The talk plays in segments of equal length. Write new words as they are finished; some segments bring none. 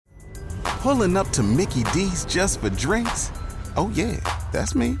Pulling up to Mickey D's just for drinks? Oh yeah,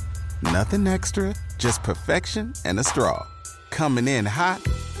 that's me. Nothing extra, just perfection and a straw. Coming in hot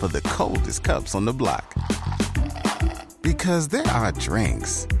for the coldest cups on the block. Because there are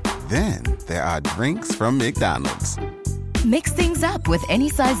drinks. Then there are drinks from McDonald's. Mix things up with any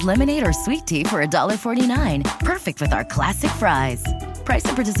size lemonade or sweet tea for $1.49. Perfect with our classic fries. Price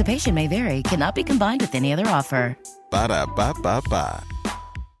and participation may vary. Cannot be combined with any other offer. Ba-da-ba-ba-ba.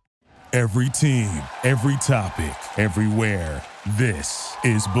 Every team, every topic, everywhere. This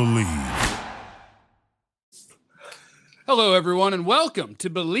is Believe. Hello, everyone, and welcome to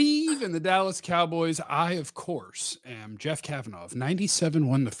Believe in the Dallas Cowboys. I, of course, am Jeff Cavanaugh of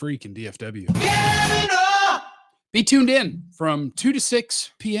 97.1 The Freak in DFW. Be tuned in from 2 to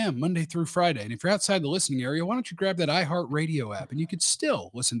 6 p.m. Monday through Friday. And if you're outside the listening area, why don't you grab that iHeartRadio app and you could still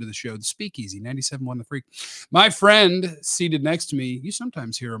listen to the show, The Speakeasy, 97.1 The Freak. My friend seated next to me, you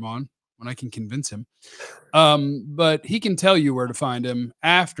sometimes hear him on when I can convince him. But he can tell you where to find him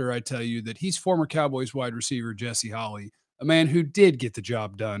after I tell you that he's former Cowboys wide receiver Jesse Holley, a man who did get the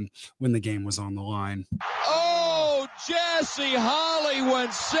job done when the game was on the line. Oh, Jesse Holley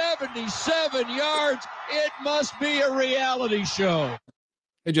went 77 yards. It must be a reality show.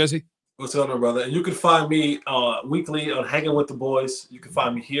 Hey, Jesse. What's going on, brother? And you can find me weekly on Hanging with the Boys. You can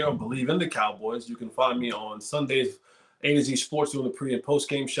find me here on Believe in the Cowboys. You can find me on Sundays, A to Z Sports, doing the pre- and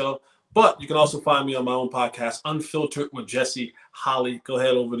post-game show. But you can also find me on my own podcast, Unfiltered with Jesse Holley. Go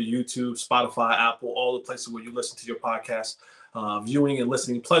ahead over to YouTube, Spotify, Apple, all the places where you listen to your podcast, viewing and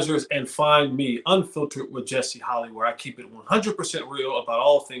listening pleasures, and find me, Unfiltered with Jesse Holley, where I keep it 100% real about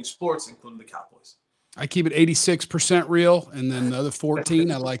all things sports, including the Cowboys. I keep it 86% real, and then the other 14,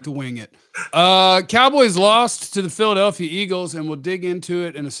 I like to wing it. Cowboys lost to the Philadelphia Eagles, and we'll dig into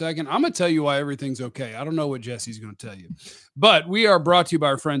it in a second. I'm going to tell you why everything's okay. I don't know what Jesse's going to tell you. But we are brought to you by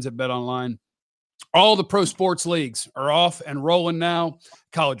our friends at BetOnline. All the pro sports leagues are off and rolling now.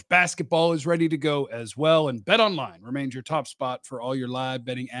 College basketball is ready to go as well, and BetOnline remains your top spot for all your live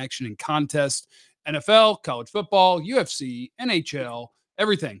betting action and contests. NFL, college football, UFC, NHL,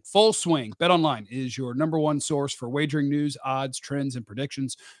 everything, full swing. BetOnline is your number one source for wagering news, odds, trends, and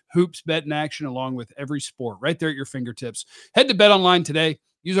predictions. Hoops, bet, and action along with every sport right there at your fingertips. Head to BetOnline today.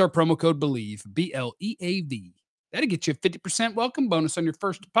 Use our promo code BELIEVE, BLEAV. That'll get you a 50% welcome bonus on your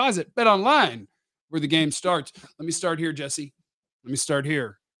first deposit. BetOnline, where the game starts. Let me start here, Jesse. Let me start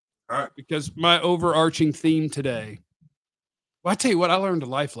here. All right. Because my overarching theme today, well, I tell you what, I learned a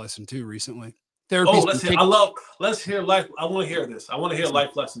life lesson too recently. Let's hear life. I want to hear this. I want to hear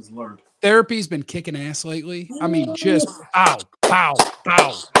life lessons learned. Therapy's been kicking ass lately. I mean, just pow, pow,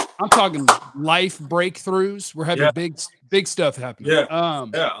 pow. I'm talking life breakthroughs. We're having big stuff happening. Yeah,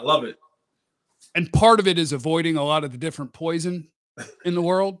 I love it. And part of it is avoiding a lot of the different poison in the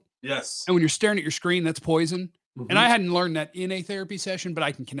world. Yes. And when you're staring at your screen, that's poison. Mm-hmm. And I hadn't learned that in a therapy session, but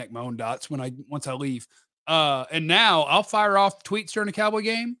I can connect my own dots once I leave. And now I'll fire off tweets during a Cowboy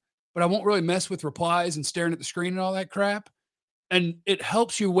game, but I won't really mess with replies and staring at the screen and all that crap. And it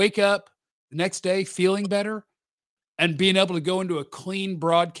helps you wake up the next day feeling better and being able to go into a clean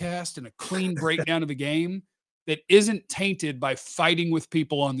broadcast and a clean breakdown of the game that isn't tainted by fighting with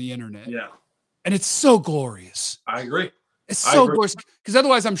people on the internet. Yeah. And it's so glorious. I agree. It's so glorious. Because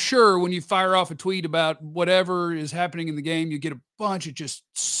otherwise, I'm sure when you fire off a tweet about whatever is happening in the game, you get a bunch of just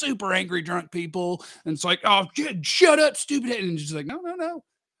super angry, drunk people. And it's like, oh, shut up, stupid. And it's just like, no.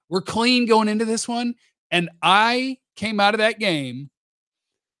 We're clean going into this one. And I came out of that game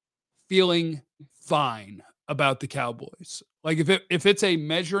feeling fine about the Cowboys. Like if it's a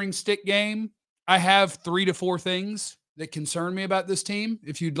measuring stick game, I have 3 to 4 things that concern me about this team.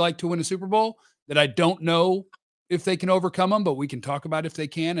 If you'd like to win a Super Bowl, that I don't know if they can overcome them, but we can talk about if they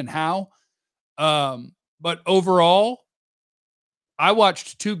can and how. But overall, I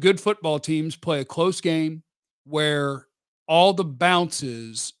watched 2 good football teams play a close game where all the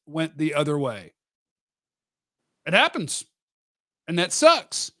bounces went the other way. It happens. And that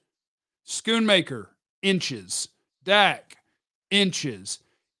sucks. Schoonmaker, inches. Dak, inches.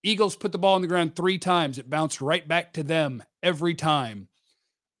 Eagles put the ball on the ground 3 times. It bounced right back to them every time.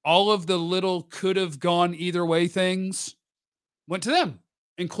 All of the little could have gone either way things went to them,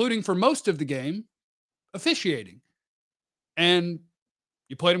 including for most of the game, officiating. And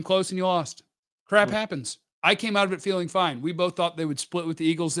you played them close and you lost. Crap happens. I came out of it feeling fine. We both thought they would split with the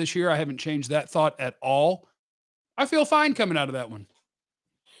Eagles this year. I haven't changed that thought at all. I feel fine coming out of that one.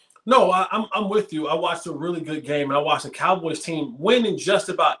 No, I'm with you. I watched a really good game, and I watched the Cowboys team win in just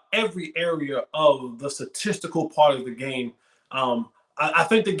about every area of the statistical part of the game. I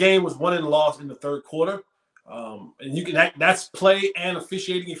think the game was won and lost in the third quarter. And you can that's play and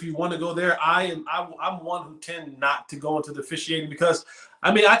officiating if you want to go there. I'm one who tend not to go into the officiating because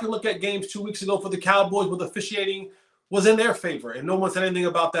I can look at games 2 weeks ago for the Cowboys where the officiating was in their favor, and no one said anything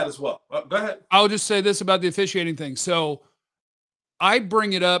about that as well. Go ahead. I'll just say this about the officiating thing. So I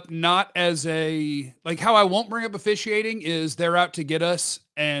bring it up not as how I won't bring up officiating is they're out to get us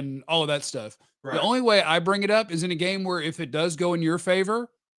and all of that stuff. Right. The only way I bring it up is in a game where if it does go in your favor,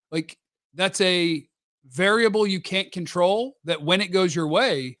 like that's a variable you can't control, that when it goes your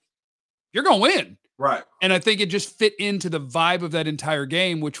way, you're going to win. Right. And I think it just fit into the vibe of that entire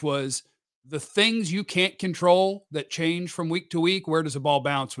game, which was the things you can't control that change from week to week. Where does a ball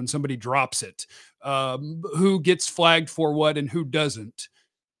bounce when somebody drops it? Who gets flagged for what and who doesn't?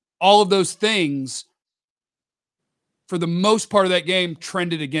 All of those things, for the most part of that game,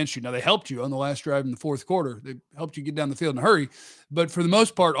 trended against you. Now, they helped you on the last drive in the fourth quarter. They helped you get down the field in a hurry. But for the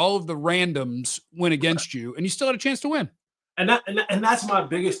most part, all of the randoms went against you, and you still had a chance to win. And that's my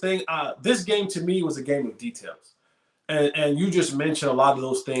biggest thing. This game, to me, was a game of details. And you just mentioned a lot of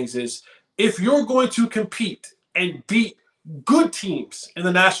those things is if you're going to compete and beat good teams in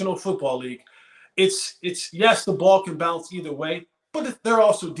the National Football League, it's yes, the ball can bounce either way, but there are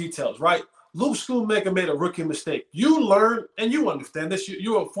also details, right? Luke Schoonmaker made a rookie mistake. You learn and you understand this.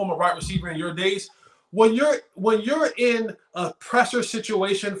 You're a former wide receiver in your days. When you're in a pressure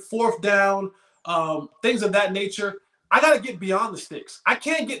situation, fourth down, things of that nature, I got to get beyond the sticks. I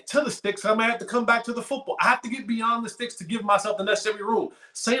can't get to the sticks. I might have to come back to the football. I have to get beyond the sticks to give myself the necessary room.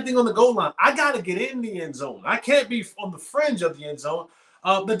 Same thing on the goal line. I got to get in the end zone. I can't be on the fringe of the end zone.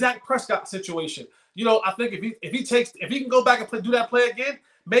 The Dak Prescott situation. I think if he can go back and do that play again,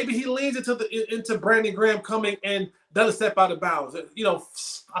 maybe he leans into Brandon Graham coming and doesn't step out of bounds.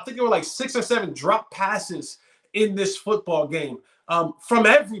 I think there were like 6 or 7 drop passes in this football game from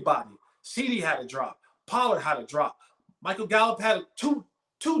everybody. CeeDee had a drop. Pollard had a drop. Michael Gallup had two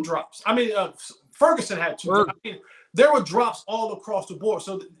drops. Ferguson had 2 drops. There were drops all across the board.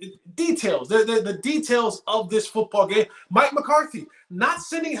 So the details, the details of this football game. Mike McCarthy not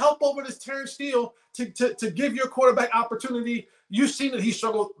sending help over to Terence Steele to give your quarterback opportunity. You've seen that he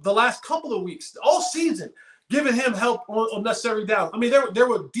struggled the last couple of weeks, all season, giving him help on necessary downs. There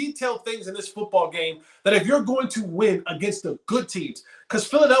were detailed things in this football game that if you're going to win against the good teams, because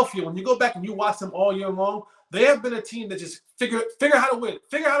Philadelphia, when you go back and you watch them all year long, they have been a team that just figure how to win.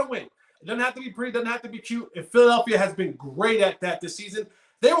 It doesn't have to be pretty, doesn't have to be cute. And Philadelphia has been great at that this season.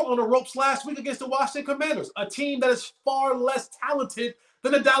 They were on the ropes last week against the Washington Commanders, a team that is far less talented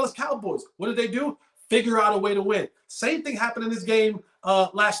than the Dallas Cowboys. What did they do? Figure out a way to win. Same thing happened in this game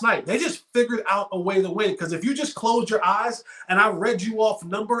last night. They just figured out a way to win. Because if you just close your eyes and I read you off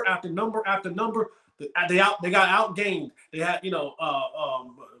number after number after number, they got outgained. They had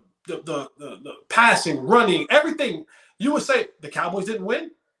the passing, running, everything. You would say the Cowboys didn't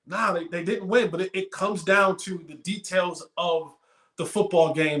win. Nah, they didn't win. But it comes down to the details of the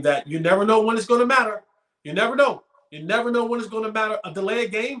football game that you never know when it's going to matter. You never know. You never know when it's going to matter. A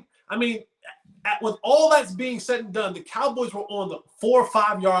delayed game. With all that's being said and done, the Cowboys were on the 4 or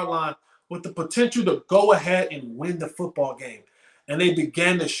 5 yard line with the potential to go ahead and win the football game. And they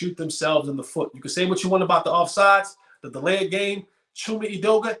began to shoot themselves in the foot. You can say what you want about the offsides, the delayed game. Chuma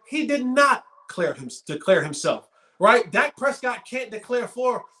Edoga, he did not declare himself, right? Dak Prescott can't declare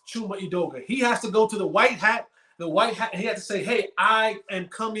for Chuma Edoga. He has to go to the white hat. The white hat, he had to say, hey, I am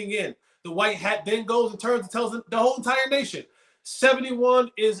coming in. The white hat then goes and turns and tells the whole entire nation, 71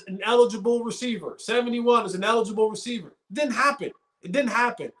 is an eligible receiver. 71 is an eligible receiver. It didn't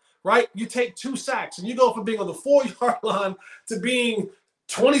happen, right? You take 2 sacks and you go from being on the 4 yard line to being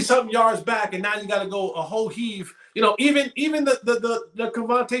 20-something yards back, and now you got to go a whole heave. Even the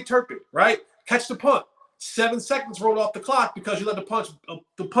Cavanaugh Turpin, right? Catch the punt. 7 seconds rolled off the clock because you let the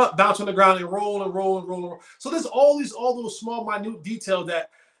punt bounce on the ground and roll. So there's all those small, minute details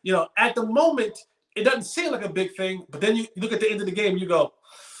that, at the moment, it doesn't seem like a big thing, but then you look at the end of the game, you go,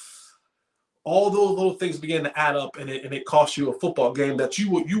 all those little things begin to add up, and it costs you a football game that you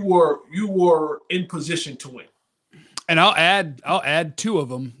were in position to win. And I'll add 2 of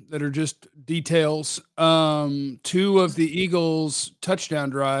them that are just details. 2 of the Eagles' touchdown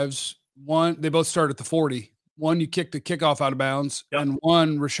drives. One, they both start at the 40. One, you kicked the kickoff out of bounds, and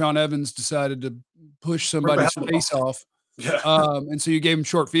one, Rashaan Evans decided to push somebody's face off. Yeah. And so you gave them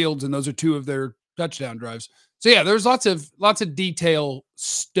short fields, and those are 2 of their touchdown drives. So yeah, there's lots of detail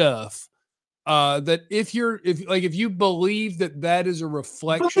stuff that if you believe that is a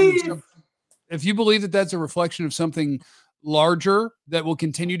reflection, if you believe that that's a reflection of something larger that will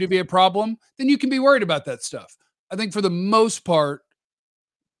continue to be a problem, then you can be worried about that stuff. I think for the most part,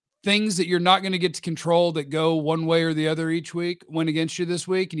 things that you're not going to get to control that go one way or the other each week went against you this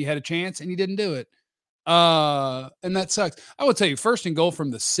week, and you had a chance and you didn't do it. And that sucks. I would tell you, 1st and goal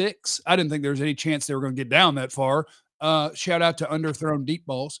from the 6. I didn't think there was any chance they were going to get down that far. Shout out to underthrown deep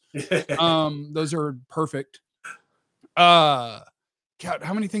balls. Those are perfect. God,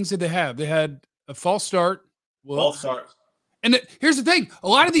 how many things did they have? They had a false start. False start. And here's the thing. A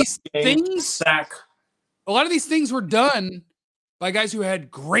lot of these things were done by guys who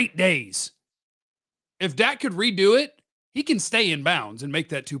had great days. If Dak could redo it, he can stay in bounds and make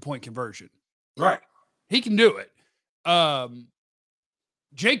that 2-point conversion. Right. He can do it.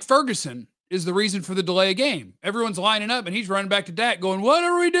 Jake Ferguson is the reason for the delay of game. Everyone's lining up and he's running back to Dak going, what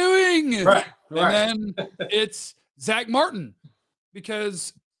are we doing? Right. And then it's Zach Martin,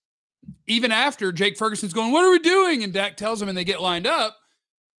 because even after Jake Ferguson's going, what are we doing? And Dak tells him and they get lined up.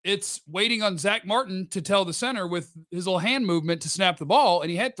 It's waiting on Zach Martin to tell the center with his little hand movement to snap the ball.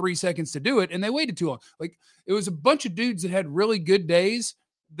 And he had 3 seconds to do it. And they waited too long. Like, it was a bunch of dudes that had really good days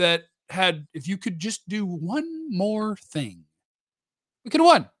that had, if you could just do one more thing, we could have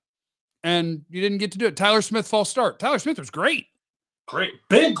won. And you didn't get to do it. Tyler Smith, false start. Tyler Smith was great. Great.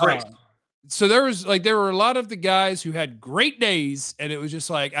 Big great. So there were a lot of the guys who had great days, and it was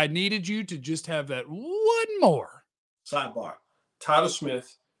just like, I needed you to just have that one more. Sidebar. Tyler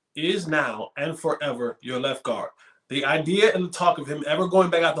Smith is now and forever your left guard. The idea and the talk of him ever going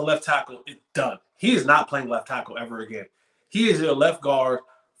back out to left tackle is done. He is not playing left tackle ever again. He is your left guard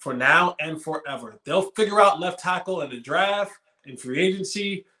for now and forever. They'll figure out left tackle in the draft and free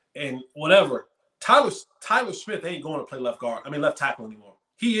agency and whatever. Tyler Smith ain't going to play left tackle anymore.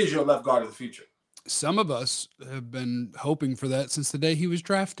 He is your left guard of the future. Some of us have been hoping for that since the day he was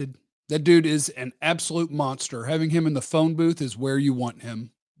drafted. That dude is an absolute monster. Having him in the phone booth is where you want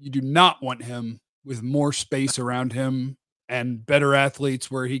him. You do not want him with more space around him and better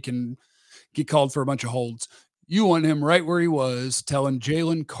athletes where he can get called for a bunch of holds. You want him right where he was, telling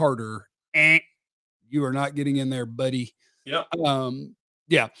Jalen Carter, you are not getting in there, buddy. Yep.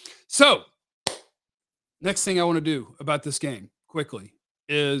 Yeah. So next thing I want to do about this game quickly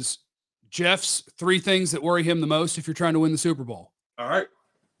is Jeff's 3 things that worry him the most if you're trying to win the Super Bowl. All right.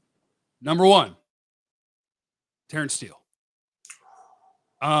 Number 1, Terence Steele.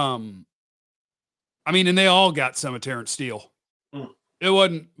 And they all got some of Terence Steele. It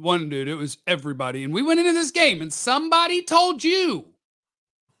wasn't one dude. It was everybody. And we went into this game and somebody told you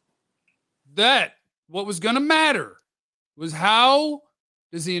that what was going to matter was how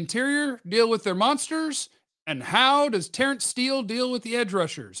does the interior deal with their monsters and how does Terence Steele deal with the edge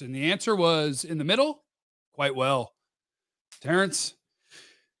rushers? And the answer was in the middle, quite well. Terence,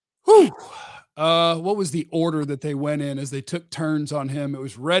 what was the order that they went in as they took turns on him? It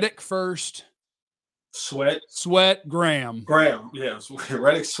was Reddick first. Sweat, Graham. Yeah, it was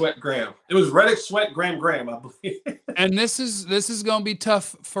Reddick, Sweat, Graham. It was Reddick, Sweat, Graham, I believe. And this is going to be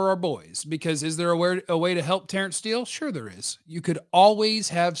tough for our boys because is there a way to help Terence Steele? Sure there is. You could always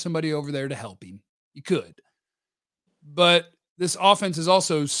have somebody over there to help him. You could. But this offense is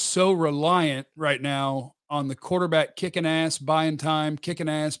also so reliant right now on the quarterback kicking ass, buying time, and kicking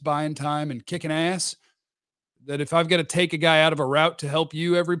ass that if I've got to take a guy out of a route to help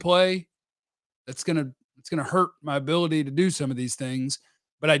you every play, it's going to hurt my ability to do some of these things.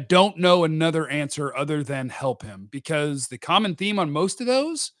 But I don't know another answer other than help him because the common theme on most of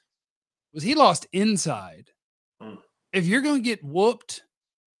those was he lost inside. If you're going to get whooped,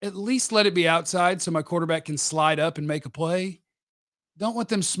 at least let it be outside so my quarterback can slide up and make a play. Don't let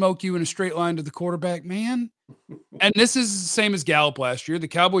them smoke you in a straight line to the quarterback, man. And this is the same as Gallup last year. The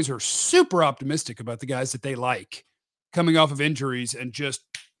Cowboys are super optimistic about the guys that they like coming off of injuries and just,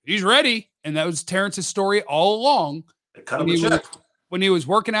 he's ready. And that was Terrence's story all along. When he was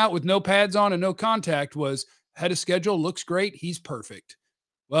working out with no pads on and no contact was ahead of schedule, looks great. He's perfect.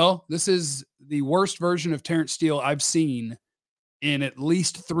 Well, this is the worst version of Terence Steele I've seen in at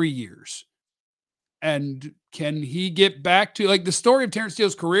least 3 years. And can he get back to like the story of Terence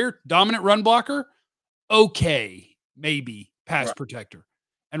Steele's career? Dominant run blocker. Okay. Maybe pass protector.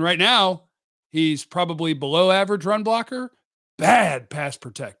 And right now he's probably below average run blocker, bad pass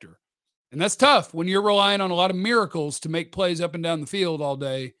protector. And that's tough when you're relying on a lot of miracles to make plays up and down the field all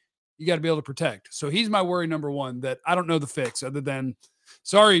day. You got to be able to protect. So he's my worry number 1 that I don't know the fix other than,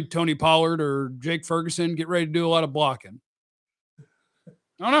 sorry, Tony Pollard or Jake Ferguson, get ready to do a lot of blocking.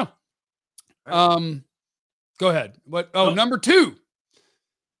 I don't know. Go ahead. Number 2,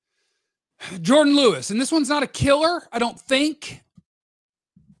 Jourdan Lewis. And this one's not a killer, I don't think,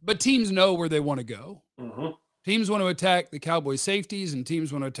 but teams know where they want to go. Mm-hmm. Teams want to attack the Cowboys safeties and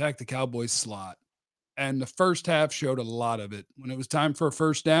teams want to attack the Cowboys slot. And the first half showed a lot of it. When it was time for a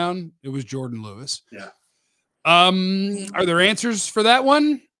first down, it was Jourdan Lewis. Yeah. Are there answers for that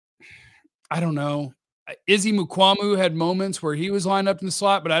one? I don't know. Izzy Mukwamu had moments where he was lined up in the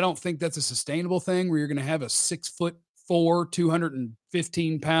slot, but I don't think that's a sustainable thing where you're going to have a 6'4",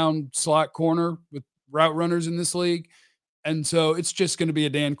 215-pound slot corner with route runners in this league. And so it's just going to be a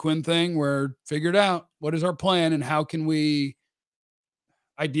Dan Quinn thing where figure it out. What is our plan and how can we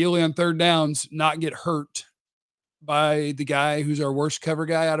ideally on third downs not get hurt by the guy who's our worst cover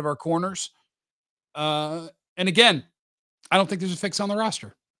guy out of our corners? And again, I don't think there's a fix on the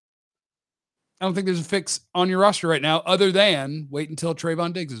roster. I don't think there's a fix on your roster right now other than wait until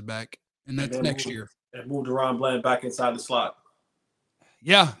Trayvon Diggs is back, and that's next year. And move Jourdan Bland back inside the slot.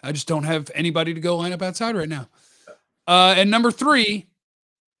 Yeah, I just don't have anybody to go line up outside right now. And number 3,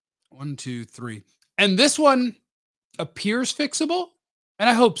 1, 2, 3. And this one appears fixable, and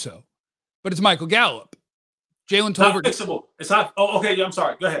I hope so. But it's Michael Gallup. Jalen Tolbert. Not fixable. It's not. Oh, okay. Yeah, I'm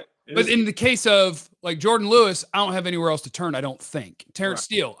sorry. Go ahead. But in the case of like Jourdan Lewis, I don't have anywhere else to turn, I don't think. Terence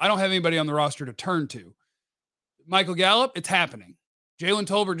Steele, I don't have anybody on the roster to turn to. Michael Gallup, it's happening. Jalen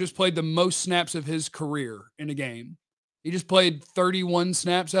Tolbert just played the most snaps of his career in a game. He just played 31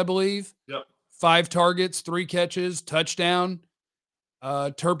 snaps, I believe. Yep. 5 targets, 3 catches, touchdown.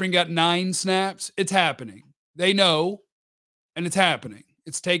 Turpin got 9 snaps. It's happening. They know, and it's happening.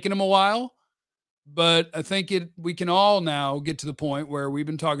 It's taken them a while. But I think we can all now get to the point where we've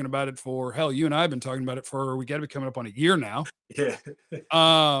been talking about it for, hell, you and I have been talking about it for, we got to be coming up on a year now. Yeah.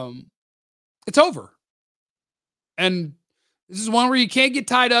 It's over. And this is one where you can't get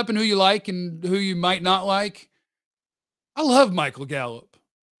tied up in who you like and who you might not like. I love Michael Gallup.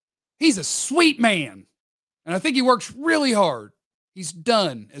 He's a sweet man. And I think he works really hard. He's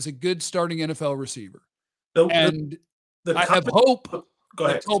done as a good starting NFL receiver. I have hope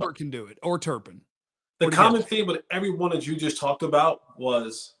that Tolbert can do it, or Turpin. The common theme with every one that you just talked about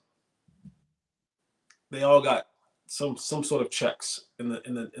was they all got some sort of checks in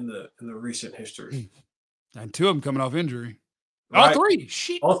the recent history. And 2 of them coming off injury. Right. All 3.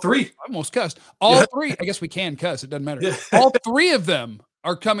 Shit. All 3. I almost cussed. All 3. I guess we can cuss. It doesn't matter. Yeah. All 3 of them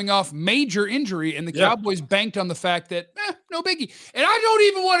are coming off major injury, and the Cowboys banked on the fact that, no biggie. And I don't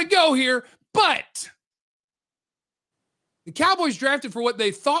even want to go here, but the Cowboys drafted for what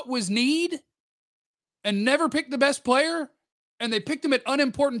they thought was need and never picked the best player, and they picked them at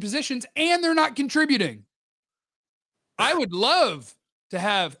unimportant positions, and they're not contributing. I would love to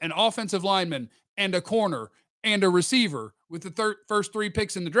have an offensive lineman and a corner and a receiver with the first 3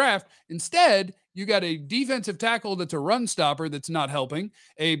 picks in the draft. Instead, you got a defensive tackle that's a run stopper that's not helping,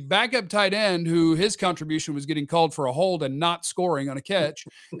 a backup tight end who his contribution was getting called for a hold and not scoring on a catch,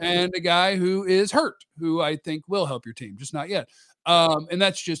 and a guy who is hurt, who I think will help your team, just not yet. And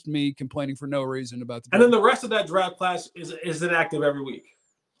that's just me complaining for no reason about the And then the rest of that draft class is inactive every week,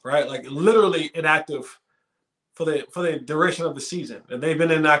 right? Like literally inactive for the duration of the season. And they've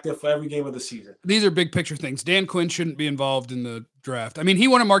been inactive for every game of the season. These are big picture things. Dan Quinn shouldn't be involved in the draft. I mean, he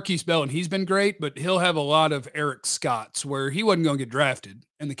wanted Marquise Bell and he's been great, but he'll have a lot of Eric Scotts where he wasn't going to get drafted.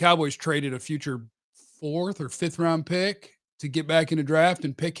 And the Cowboys traded a future 4th or 5th round pick to get back in the draft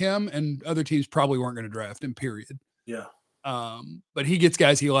and pick him. And other teams probably weren't going to draft him, period. Yeah. But he gets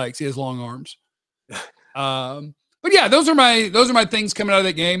guys he likes. He has long arms. But yeah, those are my things coming out of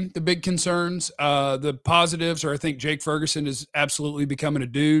that game. The big concerns, the positives are I think Jake Ferguson is absolutely becoming a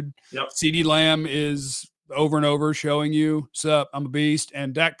dude. Yep. CeeDee Lamb is over and over showing you, sup, I'm a beast.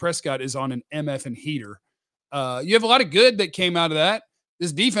 And Dak Prescott is on an MF and heater. You have a lot of good that came out of that.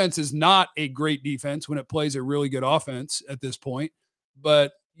 This defense is not a great defense when it plays a really good offense at this point,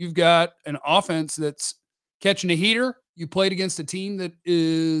 but you've got an offense that's catching a heater. You played against a team that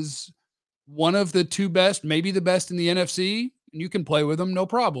is one of the 2 best, maybe the best in the NFC, and you can play with them, no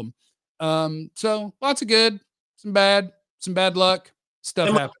problem. So lots of good, some bad luck, stuff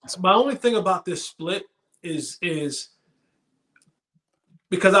happens. My only thing about this split is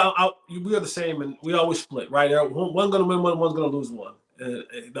because we are the same and we always split, right? One's going to win one, one's going to lose one.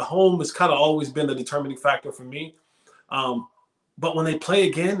 The home has kind of always been the determining factor for me. But when they play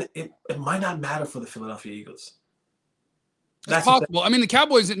again, it might not matter for the Philadelphia Eagles. That's possible. I mean, the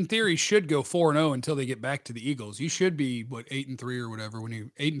Cowboys, in theory, should go 4-0 until they get back to the Eagles. You should be 8-3 or whatever when you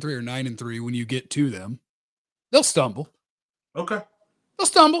 8-3 or 9-3 when you get to them. They'll stumble. Okay. They'll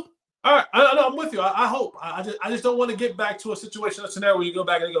stumble. All right. I'm with you. I hope. I just don't want to get back to a scenario where you go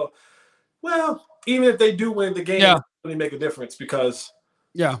back and you go, well, even if they do win the game, it doesn't really make a difference because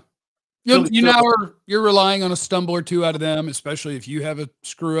You're relying on a stumble or two out of them, especially if you have a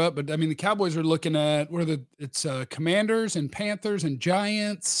screw up. But I mean, the Cowboys are looking at it's Commanders and Panthers and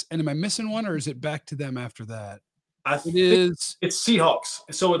Giants. And am I missing one, or is it back to them after that? It's Seahawks.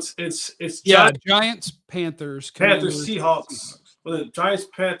 So it's Giants, Panthers, Seahawks. Giants,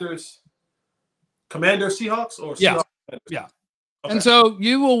 Panthers, Commanders, Seahawks, or Seahawks? Yeah. Okay. And so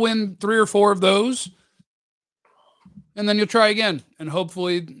you will win 3 or 4 of those, and then you'll try again, and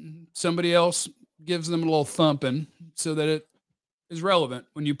hopefully somebody else gives them a little thumping so that it is relevant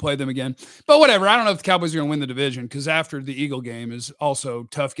when you play them again. But whatever. I don't know if the Cowboys are going to win the division, because after the Eagle game is also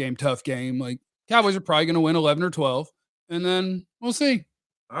tough game. Like, Cowboys are probably going to win 11 or 12, and then we'll see.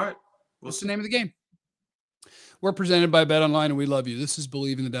 All right. What's the name of the game? We're presented by BetOnline, and we love you. This is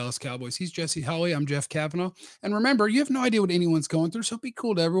Believe in the Dallas Cowboys. He's Jesse Holley. I'm Jeff Cavanaugh. And remember, you have no idea what anyone's going through, so be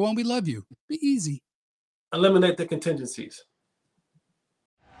cool to everyone. We love you. Be easy. Eliminate the contingencies.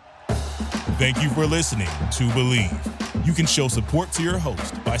 Thank you for listening to Believe. You can show support to your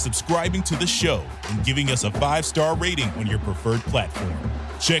host by subscribing to the show and giving us a 5-star rating on your preferred platform.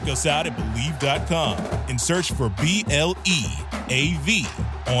 Check us out at Believe.com and search for BLEAV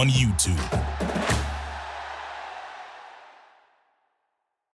on YouTube.